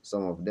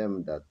of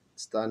them that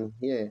stand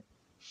here,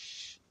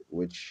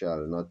 which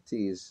shall not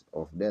taste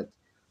of death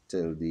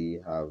till they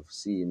have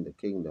seen the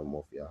kingdom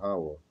of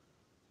Yahweh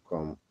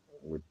come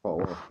with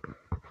power.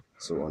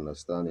 So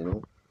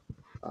understand,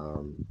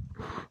 um,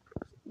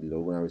 the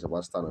Lord when I was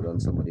about stand on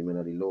somebody men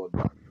of the Lord,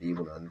 but they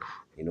gonna,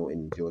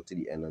 endure to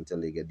the end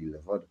until they get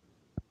delivered.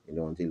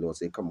 Until the Lord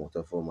say, come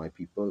out for my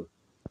people,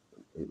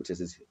 which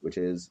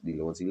is the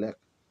Lord's elect.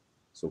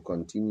 So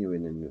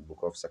continuing in the book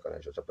of Second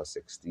Ezra chapter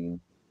 16,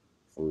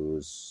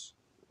 verse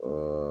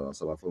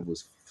from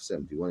verse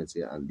 71, it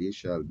says, and they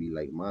shall be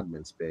like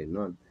madmen, spare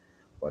none,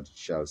 but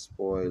shall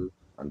spoil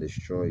and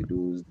destroy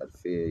those that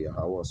fear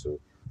Yahweh. So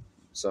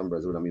some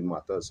brothers would be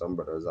matter, some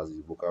brothers, as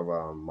the book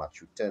of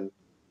Matthew 10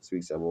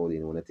 speaks about,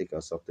 when they take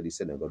us up to the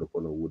synagogue to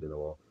put no wood in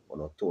our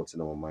thoughts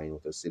in our mind,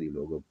 what to say, the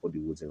Lord God put the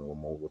woods in our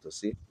mouth, what to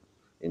say.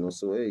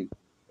 So hey,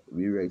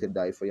 we ready to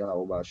die for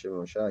Yahweh Bashem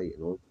and Shai,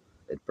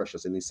 it's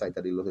precious in the sight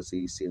of the Lord to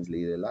see his saints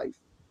lay their life.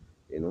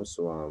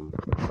 So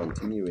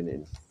continuing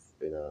in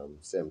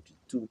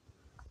 72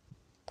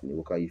 in the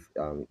book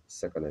of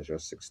second Ezra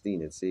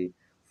 16, it say,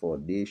 for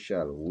they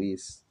shall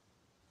waste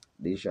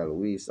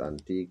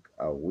and take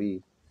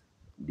away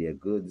their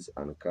goods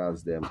and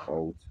cast them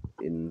out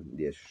in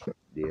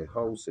their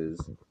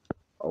houses,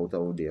 out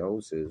of their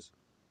houses.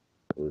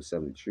 Verse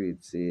 73,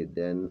 it say,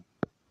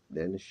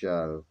 then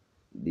shall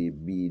they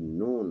be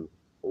known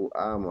who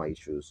are my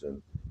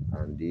chosen,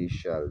 and they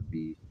shall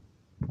be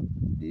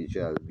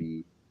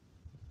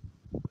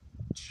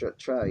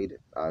tried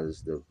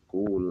as the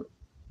goal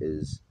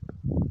is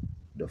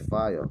the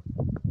fire.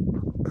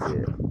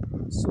 Yeah.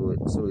 So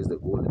is the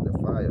gold in the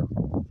fire.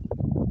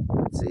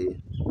 It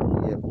say,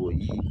 here go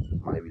ye,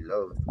 my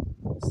beloved,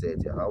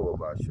 said Yahweh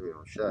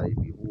Bashir Shai,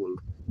 behold,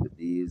 the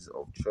days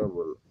of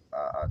trouble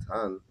are at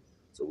hand.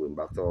 So going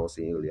back to what I was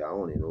saying earlier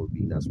on,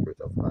 being a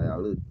spirit of high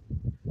alert,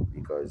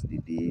 because the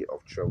day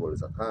of trouble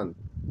is at hand.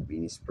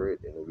 Being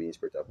spirit, being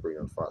spirit of praying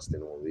and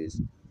fasting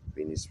always,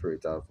 being the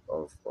spirit of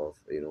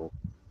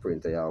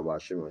praying to Yahweh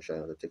Hashem and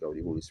trying to take out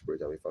the Holy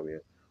Spirit away from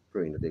you,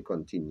 praying that they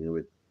continue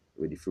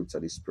with the fruits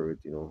of the Spirit,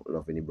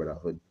 loving the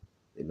brotherhood,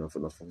 for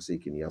not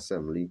forsaking the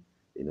assembly,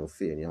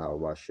 fearing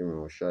Yahweh Hashem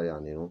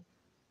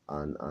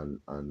and and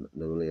and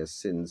not only your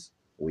sins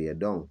weigh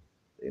down,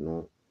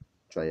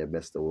 try your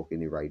best to walk in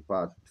the right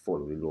path,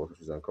 follow the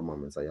Lord's and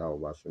commandments of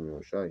Yahweh Hashem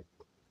and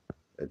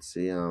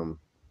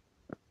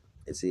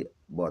Let's say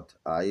but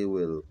I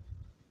will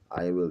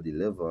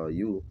deliver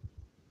you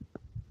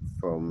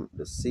from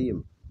the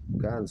same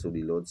can. So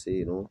the Lord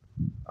say,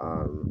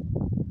 um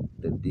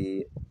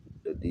the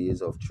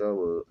days of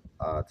trouble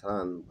are at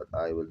hand, but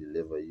I will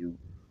deliver you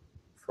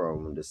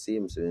from the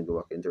same. So you go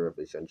back into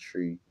Revelation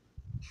 3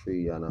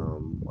 and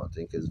I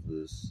think it's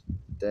verse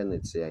 10.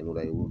 It say, I know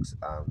thy works,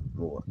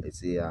 no, it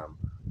say thou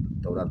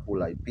that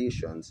hold thy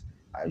patience,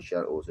 I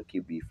shall also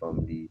keep thee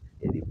from the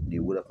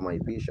word of my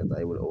patience.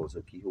 I will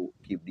also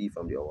keep thee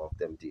from the hour of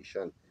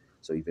temptation.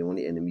 So even when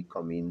the enemy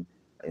come in,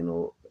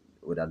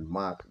 with that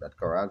mark, that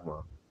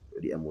charagma,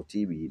 with the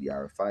MOTB, the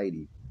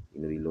RFID,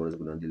 the Lord is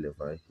going to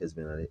deliver his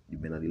men, the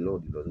men of the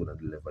Lord. The Lord is going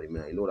to deliver the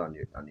men of the Lord, and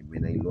the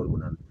men of the Lord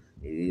going to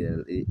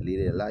lead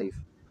their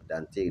life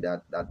than take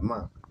that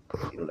mark,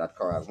 that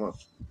charagma.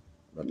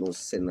 But no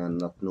sin and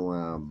not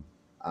no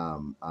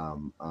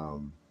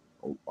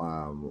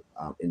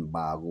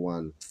embargo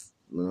and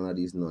none of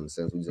these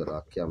nonsense with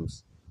other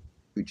camps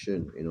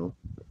preaching,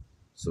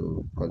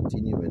 So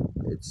continuing,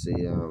 it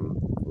say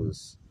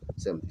verse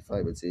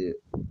 75, it say,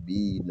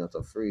 be not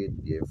afraid,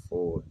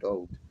 therefore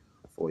doubt,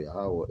 for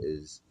Yahweh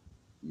is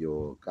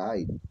your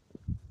guide.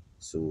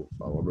 So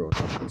our brother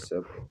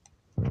precept,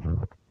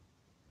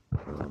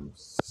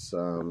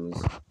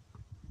 Psalms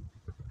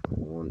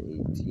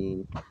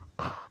 118.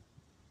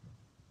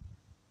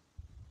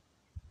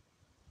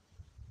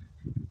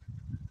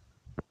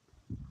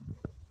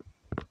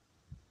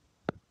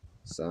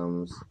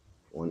 Psalms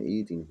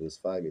 118 verse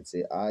 5, it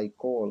say, I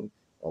call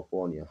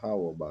upon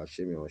Yahweh by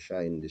Hashem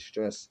Yahushai in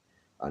distress,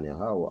 and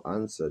Yahweh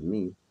answered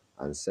me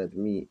and set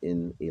me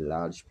in a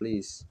large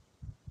place,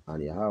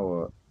 and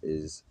Yahweh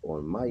is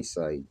on my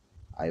side.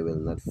 I will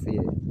not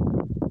fear.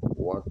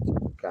 What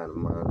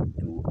can man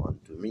do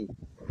unto me?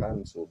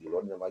 And so the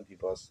Lord never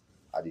give us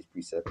at this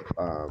precept,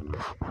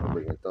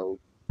 bring it out,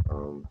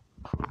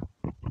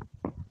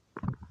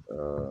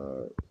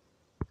 uh,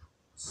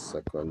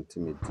 2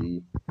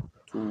 Timothy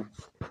 2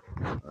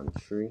 and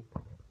 3.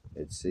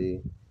 it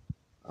say,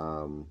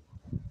 um,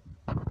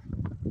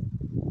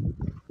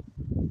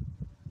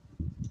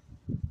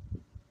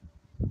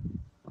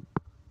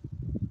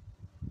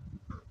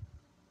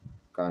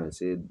 can it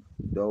say,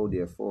 thou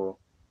therefore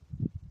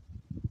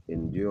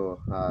endure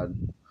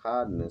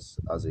hardness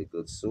as a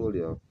good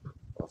soldier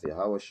of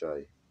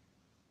Yahushai.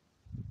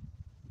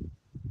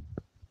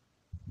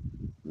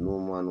 No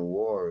man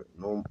war,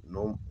 no.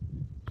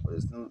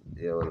 Listen,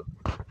 yeah, well,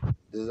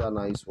 this is a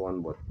nice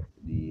one, but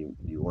the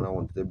one I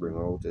wanted to bring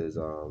out is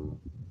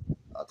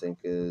I think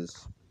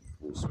is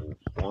verse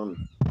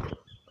 1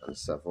 and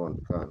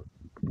 7. Can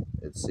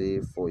it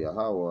say, for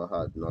Yahweh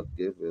had not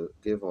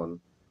given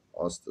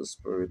us the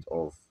spirit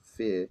of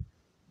fear,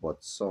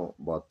 but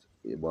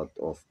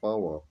of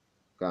power.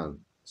 Can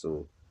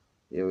so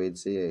here it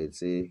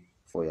say,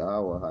 for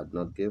Yahweh had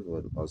not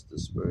given us the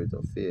spirit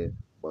of fear,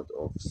 but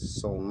of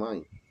sound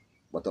mind,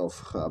 but of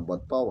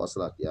but power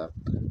slack, yeah,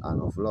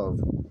 and of love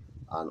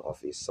and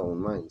of a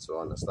sound mind. So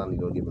understand,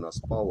 God giving us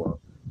power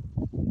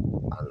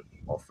and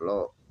of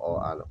love,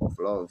 and of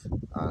love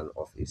and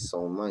of a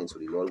sound mind. So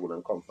the Lord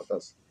wouldn't comfort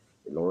us.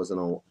 The Lord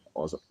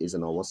is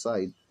on our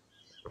side,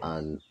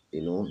 and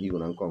He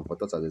wouldn't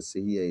comfort us. As it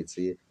say here, it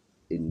say,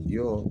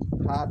 endure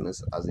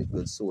hardness as a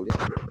good soldier.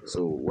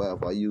 So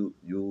wherever you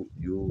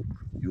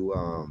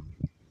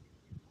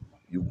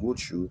go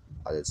through,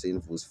 as it say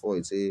in verse 4,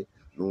 it say,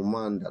 no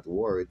man that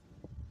worried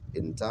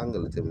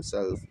entangled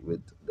himself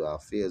with the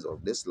affairs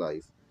of this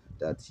life,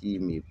 that he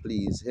may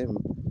please him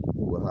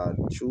who had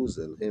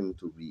chosen him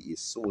to be his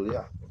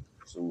soldier.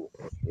 So,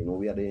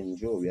 we had to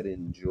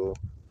endure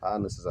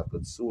harness as a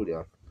good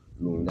soldier,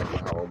 knowing that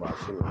our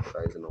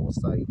Bashim is on our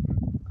side,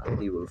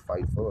 and he will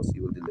fight for us, he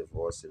will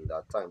deliver us in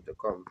that time to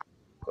come.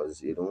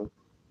 Because,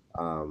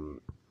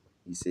 um,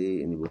 he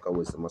say in the book of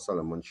Wisdom of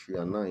Solomon 3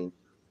 and 9,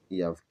 he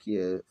have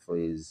care for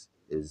he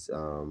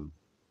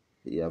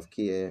have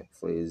care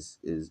for his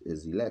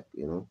elect,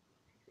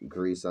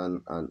 grace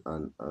and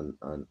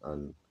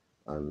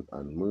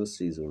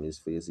mercies on his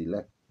for his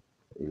elect.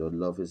 The Lord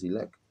love his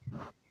elect.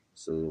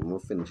 So we'll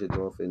finish it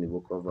off in the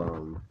book of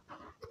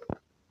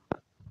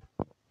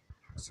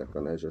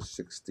Second Ezra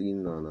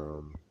 16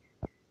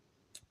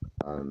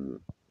 and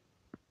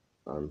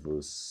and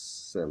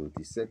verse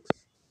 76,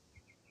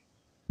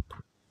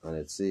 and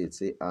it say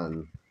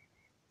and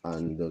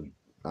the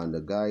and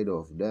the guide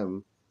of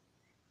them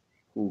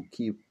who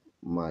keep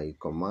my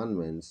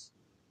commandments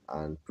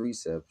and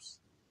precepts,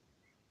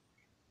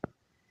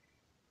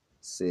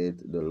 said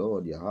the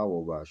Lord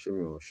Yahweh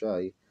Ba'Shem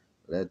Shai,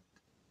 let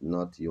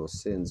not your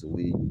sins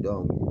weigh you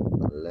down,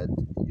 and let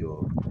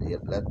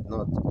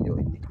not your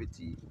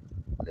iniquity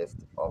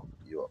lift up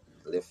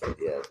lift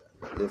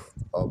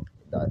up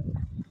that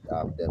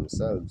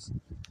themselves.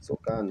 So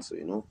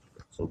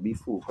so be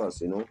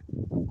focused, work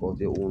out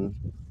your own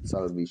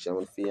salvation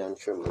with fear and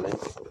trembling.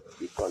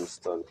 Be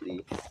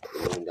constantly,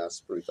 in that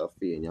spirit of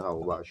fear in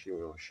Yahweh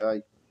Ba'Shem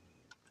Shai,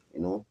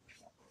 you know,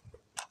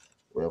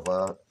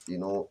 whoever,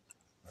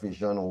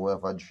 vision or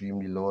whoever dream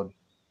the Lord,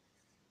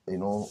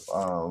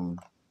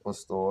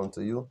 bestow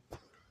unto you,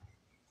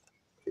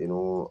 you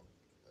know,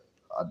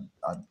 at,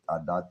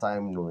 at that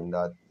time, knowing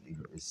that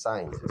it's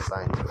signs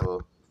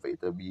for you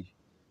to be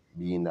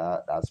in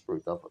that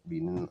spirit of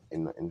being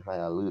in high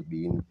alert,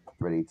 being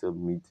ready to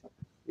meet,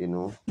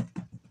 Yahweh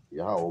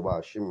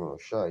Bashim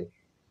Shai,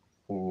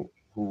 who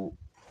who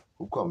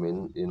who come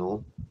in,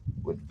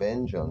 with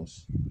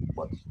vengeance,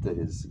 but to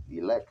his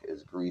elect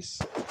is grace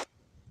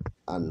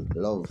and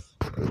love,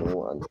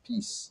 and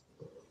peace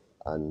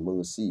and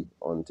mercy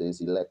unto his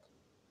elect.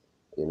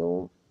 The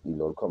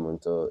Lord coming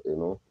to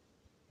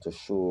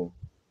show,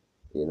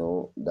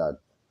 that,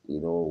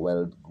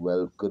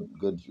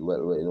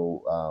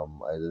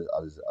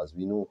 as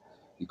we know,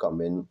 he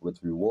come in with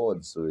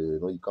rewards. So,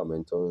 he come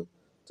in to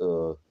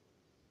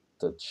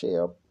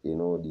cheer up,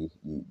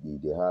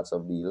 the hearts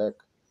of the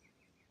elect.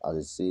 As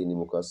it say in the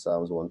book of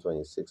Psalms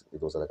 126,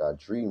 it was like a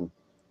dream.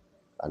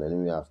 And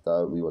then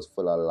after we was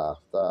full of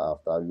laughter,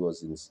 after we were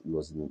so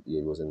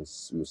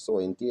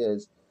in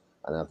tears,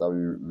 and after we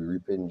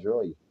reap in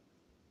joy.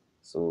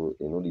 So,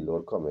 the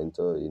Lord comment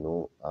to,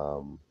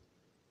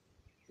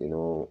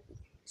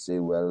 say,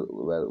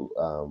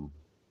 job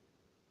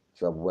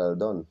well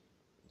done.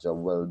 Job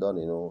well done,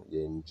 you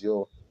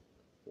endure,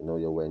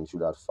 you went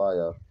through that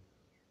fire,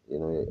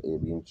 you're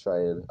being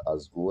tried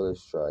as gold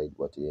is tried,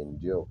 but you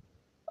endure.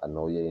 And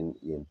now you're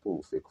in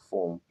perfect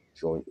form,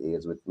 join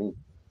ears with me.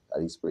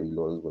 That is pray the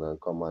Lord is gonna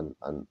come and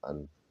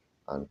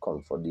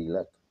comfort the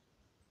elect,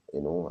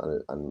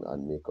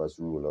 and make us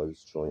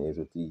rulers, join ears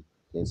with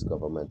his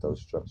governmental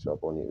structure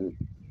upon the earth.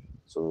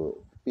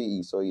 So pay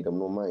Esau them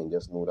no mind,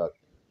 just know that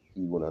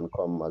he gonna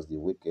come as the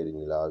wicked in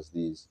the last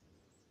days,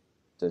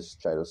 just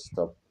try to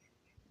stop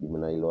the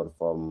Menai Lord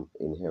from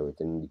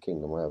inheriting the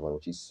kingdom of heaven,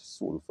 which is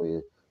soul for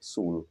your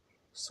soul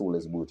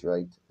is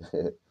birthright.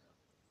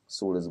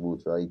 Soul is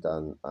birthright,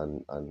 and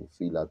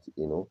feel that,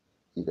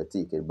 he could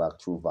take it back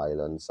through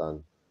violence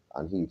and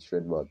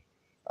hatred, but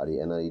at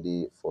the end of the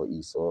day, for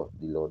Esau,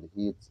 the Lord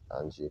hate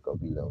and Jacob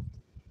he loved.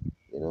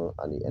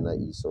 And the end of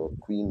Esau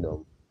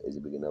queendom is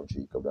the beginning of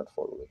Jacob that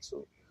follow it.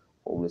 So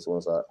homeless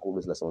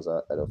lessons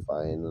are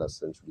edifying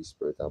lessons through the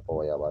spirit and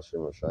power of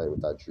Hashem Shai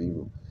with a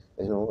dream.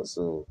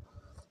 So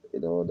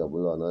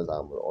double honors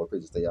and all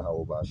praises to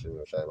Yahweh Hashem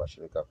Shai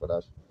Hashem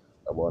Kakodash.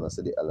 I want to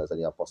say the elders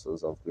and the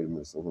apostles of great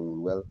mercy who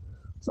rule well.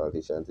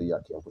 Salutation to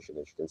Yaki and pushing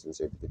the truth and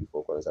sincerity to the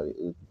four corners of the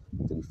earth,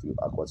 to the few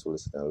awkward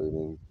souls and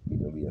living,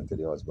 obedient to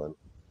the husband.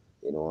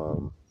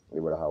 My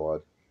brother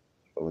Howard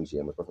from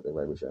GM Prophetic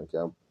Vibration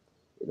Camp.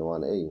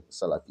 And hey,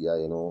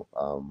 Salakia,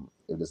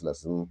 if this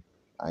lesson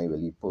I ain't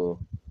really poor,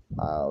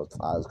 I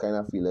was kind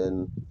of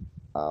feeling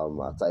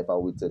a type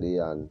of way today,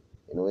 and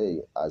hey,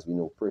 as we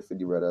know, pray for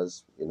the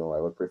brothers. I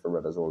would pray for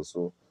brothers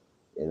also.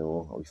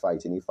 We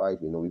fighting the fight.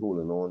 We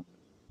holding on.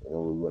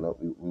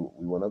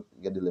 We wanna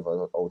get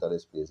delivered out of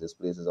this place. This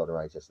place is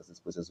unrighteousness. This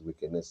place is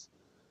wickedness.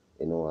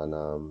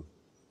 And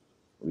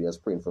we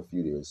just praying for a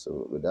few days.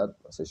 So with that,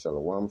 I say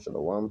shalom,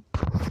 shalom,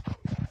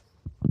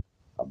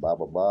 abab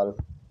abal.